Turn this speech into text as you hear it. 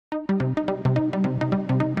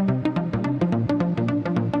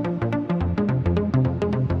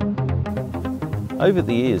Over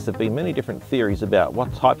the years, there have been many different theories about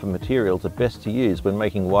what type of materials are best to use when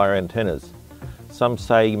making wire antennas. Some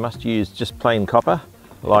say you must use just plain copper,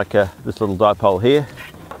 like this little dipole here,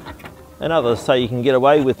 and others say you can get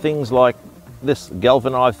away with things like this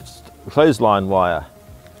galvanized clothesline wire.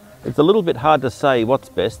 It's a little bit hard to say what's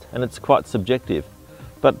best, and it's quite subjective,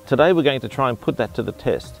 but today we're going to try and put that to the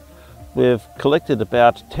test. We've collected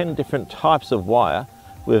about 10 different types of wire.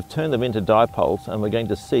 We've turned them into dipoles, and we're going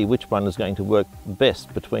to see which one is going to work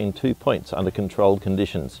best between 2 points under controlled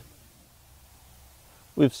conditions.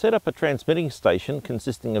 We've set up a transmitting station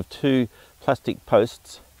consisting of 2 plastic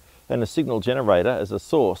posts and a signal generator as a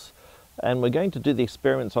source, and we're going to do the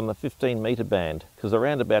experiments on the 15 metre band, because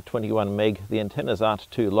around about 21 meg the antennas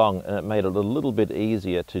aren't too long, and it made it a little bit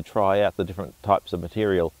easier to try out the different types of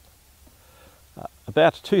material.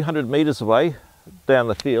 About 200 metres away down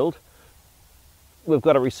the field, we've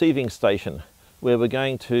got a receiving station where we're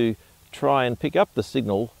going to try and pick up the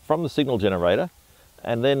signal from the signal generator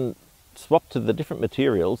and then swap to the different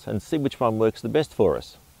materials and see which one works the best for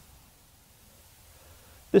us.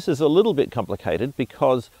 This is a little bit complicated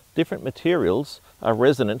because different materials are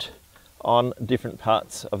resonant on different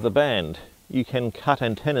parts of the band. You can cut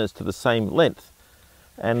antennas to the same length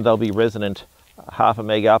and they'll be resonant half a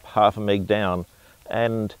meg up, half a meg down.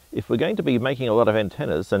 And if we're going to be making a lot of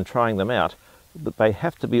antennas and trying them out, they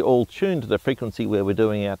have to be all tuned to the frequency where we're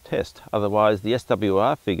doing our test. Otherwise the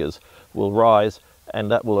SWR figures will rise and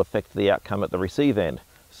that will affect the outcome at the receive end.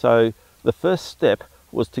 So the first step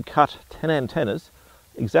was to cut 10 antennas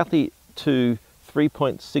exactly to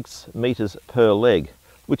 3.6 meters per leg,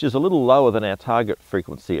 which is a little lower than our target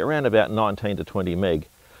frequency, around about 19 to 20 meg.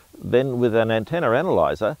 Then with an antenna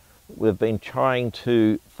analyzer, we've been trying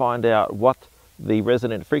to find out what the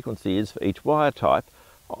resonant frequency is for each wire type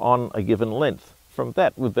on a given length. From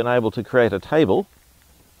that, we've been able to create a table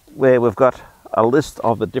where we've got a list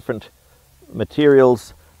of the different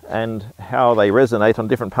materials and how they resonate on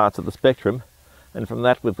different parts of the spectrum. And from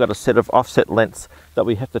that, we've got a set of offset lengths that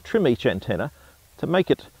we have to trim each antenna to make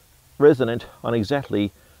it resonant on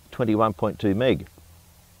exactly 21.2 meg.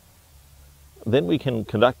 Then we can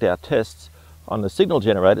conduct our tests on the signal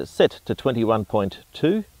generator set to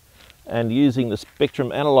 21.2, and using the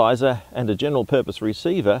spectrum analyzer and a general purpose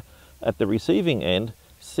receiver at the receiving end,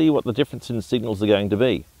 see what the difference in signals are going to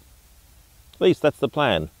be. At least that's the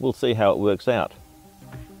plan. We'll see how it works out.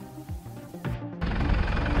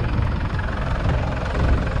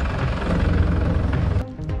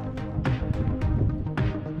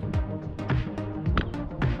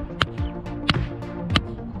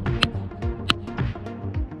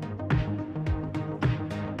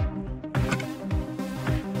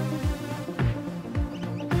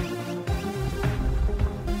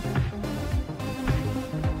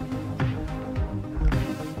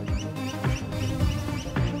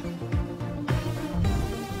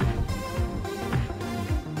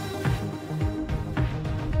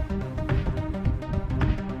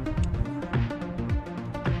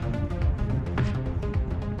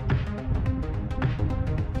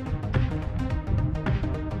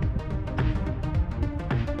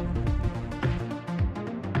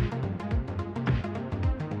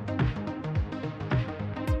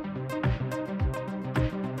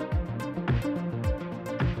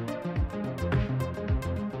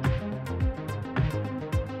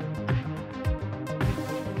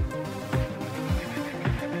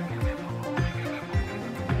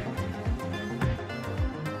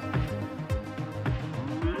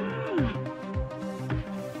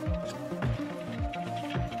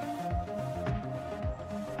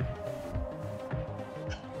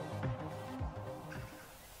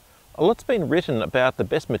 A lot's been written about the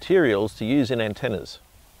best materials to use in antennas.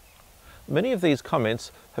 Many of these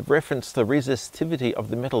comments have referenced the resistivity of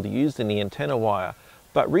the metal used in the antenna wire,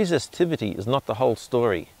 but resistivity is not the whole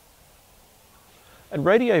story. At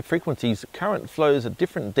radio frequencies, current flows at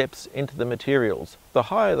different depths into the materials. The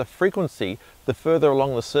higher the frequency, the further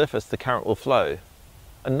along the surface the current will flow.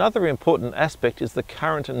 Another important aspect is the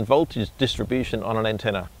current and voltage distribution on an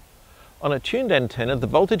antenna. On a tuned antenna, the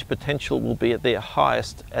voltage potential will be at their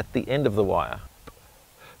highest at the end of the wire.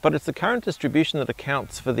 But it's the current distribution that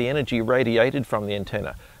accounts for the energy radiated from the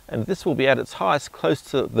antenna, and this will be at its highest close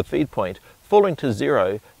to the feed point, falling to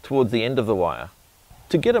zero towards the end of the wire.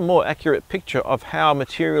 To get a more accurate picture of how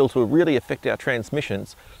materials will really affect our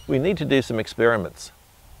transmissions, we need to do some experiments.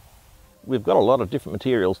 We've got a lot of different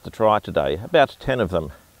materials to try today, about 10 of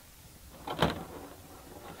them.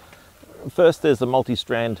 First, there's the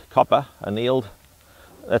multi-strand copper, annealed.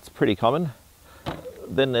 That's pretty common.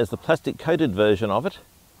 Then there's the plastic coated version of it.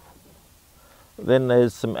 Then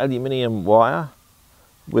there's some aluminium wire.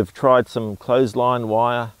 We've tried some clothesline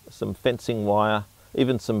wire, some fencing wire,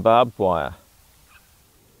 even some barbed wire.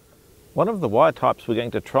 One of the wire types we're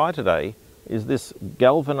going to try today is this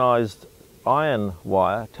galvanised iron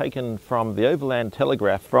wire taken from the Overland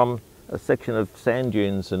Telegraph from a section of sand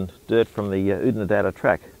dunes and dirt from the Oodnadatta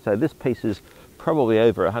track. So this piece is probably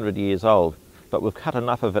over 100 years old, but we've cut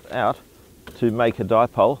enough of it out to make a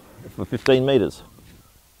dipole for 15 metres.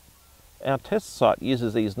 Our test site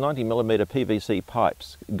uses these 90mm PVC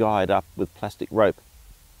pipes guyed up with plastic rope.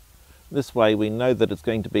 This way we know that it's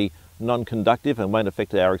going to be non-conductive and won't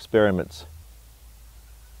affect our experiments.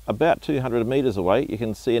 About 200 metres away you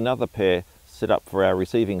can see another pair set up for our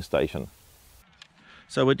receiving station.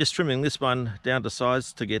 So we're just trimming this one down to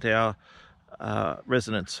size to get our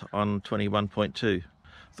resonance on 21.2.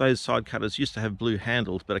 Those side cutters used to have blue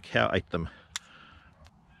handles, but a cow ate them.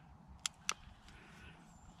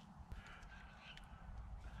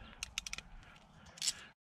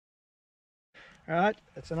 Alright,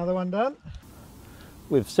 that's another one done.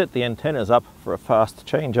 We've set the antennas up for a fast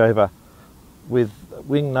changeover with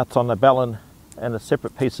wing nuts on the ballon and a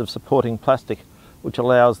separate piece of supporting plastic which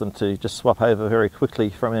allows them to just swap over very quickly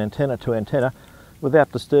from antenna to antenna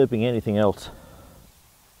without disturbing anything else.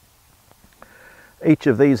 Each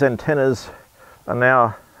of these antennas are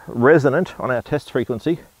now resonant on our test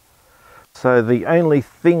frequency, so the only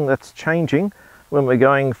thing that's changing when we're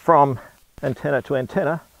going from antenna to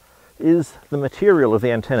antenna is the material of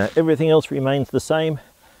the antenna. Everything else remains the same,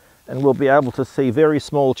 and we'll be able to see very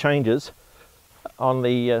small changes on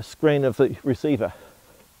the screen of the receiver.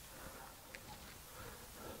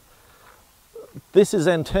 This is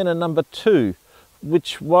antenna number 2,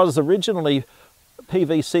 which was originally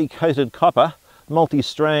PVC coated copper,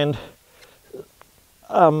 multi-strand,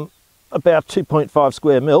 about 2.5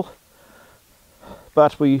 square mil,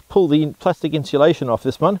 but we pulled the plastic insulation off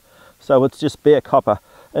this one, so it's just bare copper,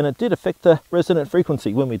 and it did affect the resonant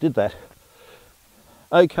frequency when we did that.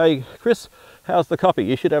 Okay, Chris, how's the copy?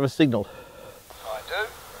 You should have a signal. I do.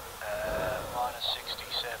 Minus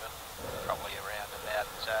 67, probably around about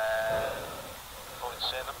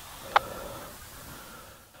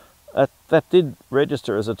 0.7. That did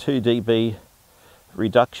register as a 2 dB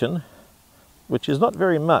reduction, which is not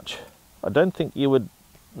very much. I don't think you would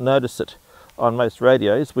notice it on most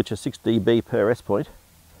radios, which are 6 dB per S point.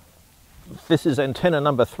 This is antenna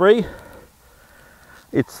number 3.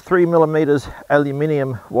 It's 3mm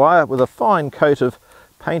aluminium wire with a fine coat of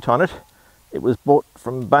paint on it. It was bought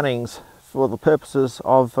from Bunnings for the purposes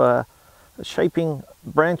of shaping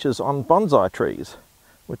branches on bonsai trees,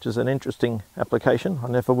 which is an interesting application. I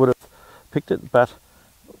never would have picked it, but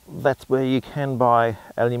that's where you can buy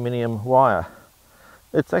aluminium wire.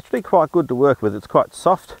 It's actually quite good to work with. It's quite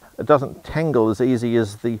soft. It doesn't tangle as easy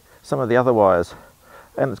as some of the other wires.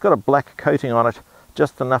 And it's got a black coating on it,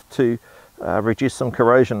 just enough to reduce some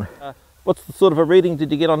corrosion. What sort of a reading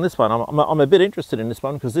did you get on this one? I'm a bit interested in this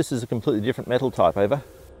one because this is a completely different metal type. Over.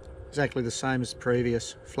 Exactly the same as the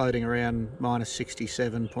previous, floating around minus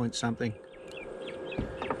 67 point something.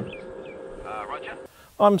 Roger.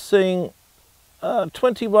 I'm seeing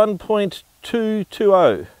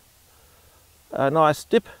 21.220. A nice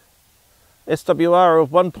dip. SWR of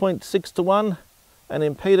 1.6 to 1. And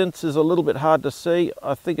impedance is a little bit hard to see.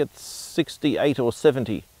 I think it's 68 or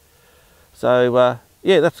 70. So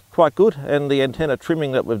yeah, that's quite good. And the antenna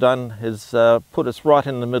trimming that we've done has put us right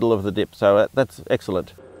in the middle of the dip. So that's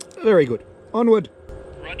excellent. Very good. Onward.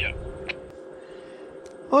 Roger.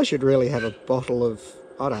 I should really have a bottle of,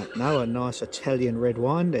 I don't know, a nice Italian red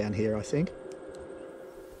wine down here, I think.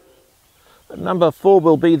 Number 4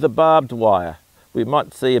 will be the barbed wire. We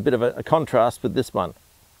might see a bit of a contrast with this one.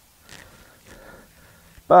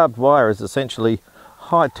 Barbed wire is essentially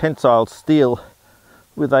high tensile steel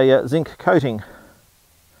with a zinc coating.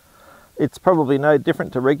 It's probably no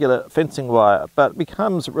different to regular fencing wire, but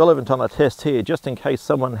becomes relevant on a test here just in case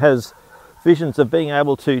someone has visions of being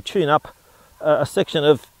able to tune up a section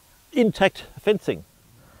of intact fencing.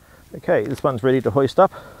 Okay, this one's ready to hoist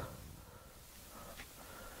up.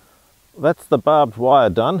 That's the barbed wire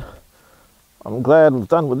done. I'm glad we've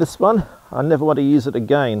done with this one. I never want to use it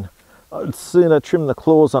again. I'd sooner trim the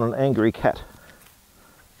claws on an angry cat.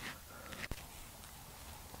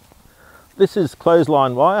 This is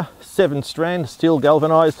clothesline wire, 7 strand, steel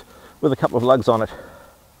galvanised with a couple of lugs on it.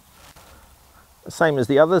 Same as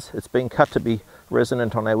the others, it's been cut to be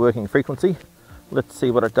resonant on our working frequency. Let's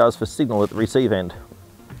see what it does for signal at the receive end.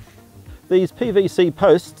 These PVC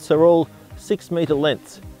posts are all 6 metre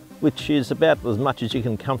lengths, which is about as much as you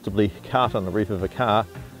can comfortably cart on the roof of a car.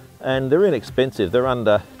 And they're inexpensive, they're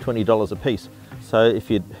under $20 a piece. So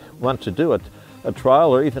if you want to do it, a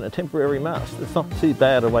trial or even a temporary mast. It's not too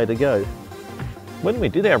bad a way to go. When we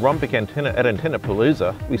did our Rompic antenna at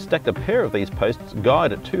Antennapalooza, we stacked a pair of these posts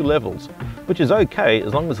guyed at 2 levels, which is okay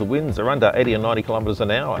as long as the winds are under 80 or 90 kilometres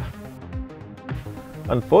an hour.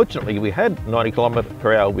 Unfortunately, we had 90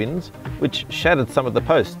 km/h winds, which shattered some of the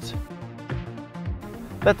posts.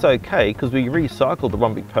 That's okay because we recycled the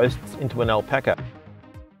Rompic posts into an alpaca.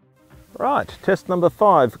 Right, test number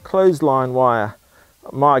 5, clothesline wire.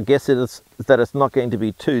 My guess is that it's not going to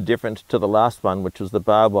be too different to the last one, which was the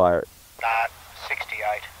barbed wire.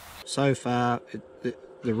 68. So far,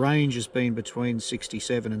 the range has been between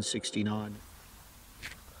 67 and 69.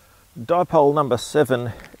 Dipole number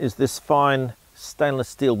 7 is this fine stainless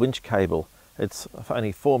steel winch cable. It's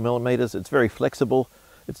only 4mm, it's very flexible,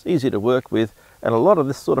 it's easy to work with, and a lot of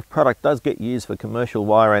this sort of product does get used for commercial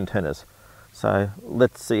wire antennas. So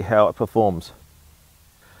let's see how it performs.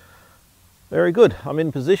 Very good, I'm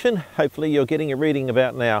in position. Hopefully you're getting a reading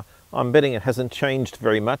about now. I'm betting it hasn't changed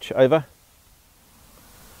very much, over.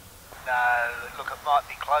 No, look, it might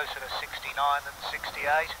be closer to 69 than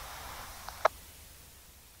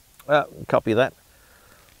 68. Copy that.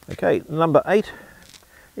 Okay, number 8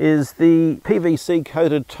 is the PVC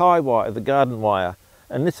coated tie wire, the garden wire.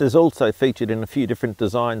 And this is also featured in a few different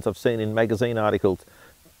designs I've seen in magazine articles.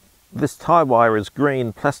 This tie wire is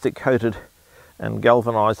green, plastic coated and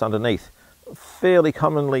galvanised underneath. Fairly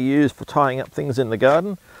commonly used for tying up things in the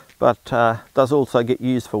garden, but does also get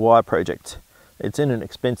used for wire projects. It's an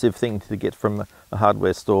inexpensive thing to get from a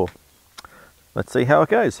hardware store. Let's see how it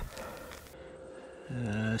goes.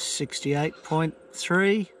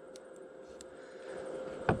 68.3.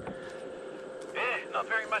 Yeah, not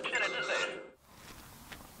very much in it, is there?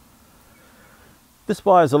 This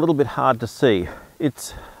wire is a little bit hard to see.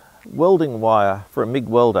 It's welding wire for a MIG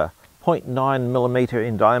welder, 0.9mm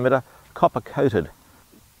in diameter, copper coated.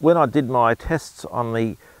 When I did my tests on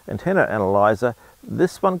the antenna analyzer,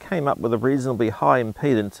 this one came up with a reasonably high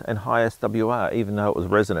impedance and high SWR, even though it was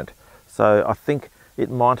resonant. So I think it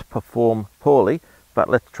might perform poorly, but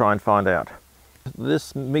let's try and find out.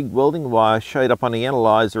 This MIG welding wire showed up on the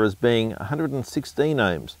analyzer as being 116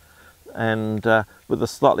 ohms and with a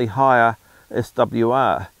slightly higher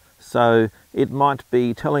SWR. So it might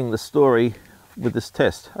be telling the story with this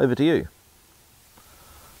test. Over to you.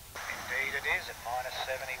 Indeed it is, at minus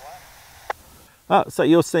 71. Oh, so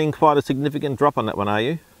you're seeing quite a significant drop on that one, are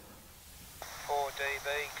you? 4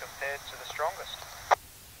 dB compared to the strongest.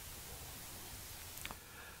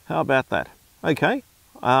 How about that? Okay,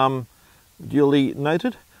 duly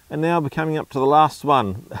noted. And now we're coming up to the last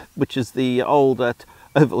one, which is the old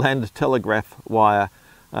overland telegraph wire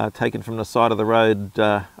taken from the side of the road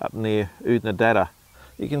up near Oodnadatta.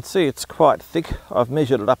 You can see it's quite thick. I've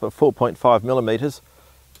measured it up at 4.5mm.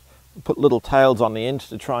 Put little tails on the end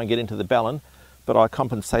to try and get into the ballon, but I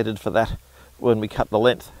compensated for that when we cut the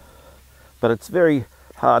length. But it's very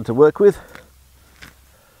hard to work with.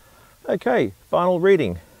 Okay, final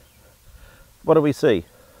reading. What do we see?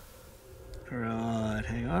 Right,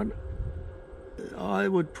 hang on. I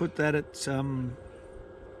would put that at, I'm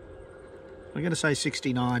going to say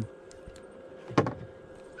 69.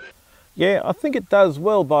 Yeah, I think it does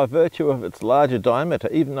well by virtue of its larger diameter.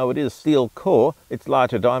 Even though it is steel core, its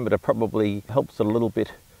larger diameter probably helps it a little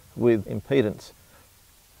bit with impedance.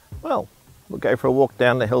 Well, we'll go for a walk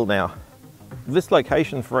down the hill now. This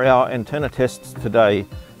location for our antenna tests today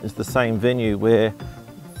is the same venue where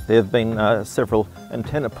there have been several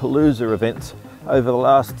Antennapalooza events over the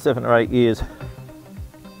last 7 or 8 years.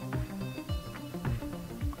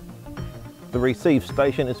 The receive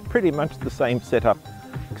station is pretty much the same setup,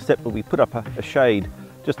 except that we put up a shade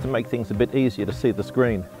just to make things a bit easier to see the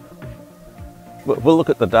screen. We'll look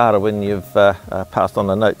at the data when you've passed on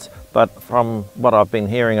the notes, but from what I've been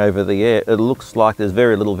hearing over the air, it looks like there's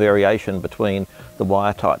very little variation between the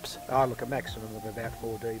wire types. I look a maximum of about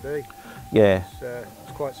 4 dB. Yeah.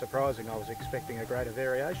 It's quite surprising. I was expecting a greater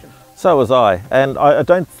variation. So was I, and I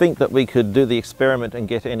don't think that we could do the experiment and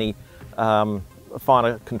get any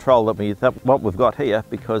finer control than what we've got here,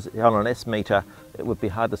 because on an S meter it would be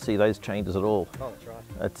hard to see those changes at all. Oh, that's right.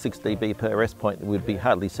 At 6 dB per S point, we'd be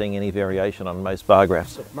hardly seeing any variation on most bar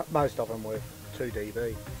graphs. So most of them were 2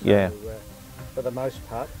 dB. So, yeah. For the most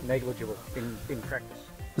part, negligible in practice.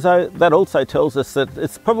 So that also tells us that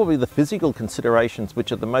it's probably the physical considerations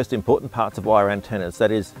which are the most important parts of wire antennas.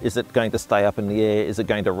 That is it going to stay up in the air? Is it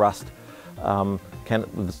going to rust? Can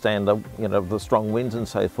it withstand the strong winds and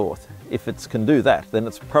so forth? If it can do that, then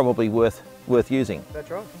it's probably worth using. That's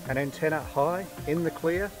right. An antenna high, in the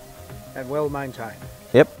clear, and well maintained.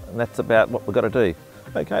 Yep, and that's about what we've got to do.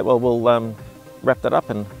 Okay, well we'll wrap that up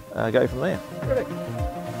and go from there. Perfect.